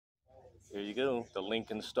There you go, the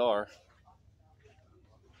Lincoln Star.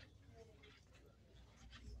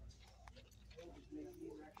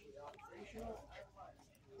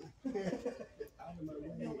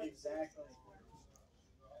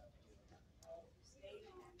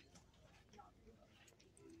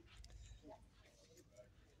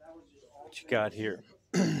 What you got here?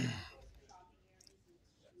 The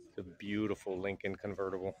beautiful Lincoln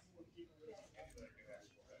convertible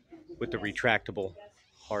with the retractable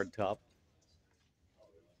hardtop.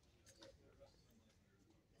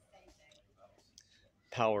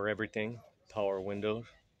 Power everything, power windows.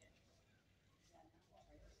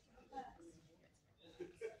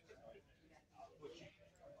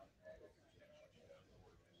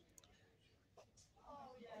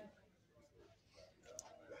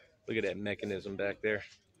 Look at that mechanism back there.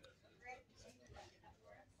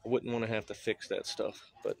 I wouldn't want to have to fix that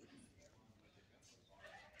stuff, but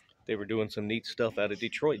they were doing some neat stuff out of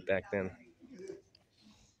Detroit back then.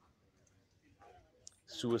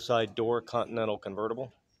 Suicide door Continental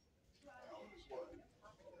convertible.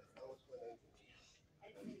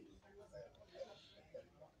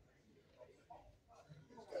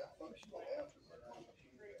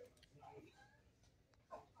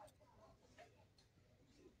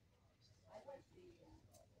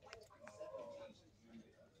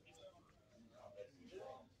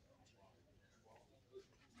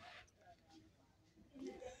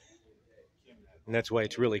 And that's why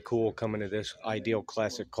it's really cool coming to this Ideal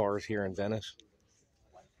Classic Cars here in Venice.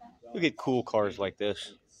 We get cool cars like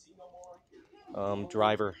this.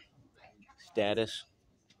 Driver status.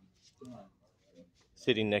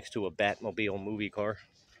 Sitting next to a Batmobile movie car.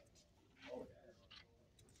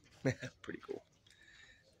 Pretty cool.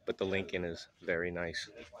 But the Lincoln is very nice.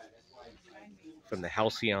 From the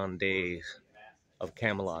halcyon days of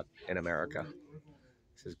Camelot in America.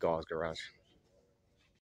 This is Gauze Garage.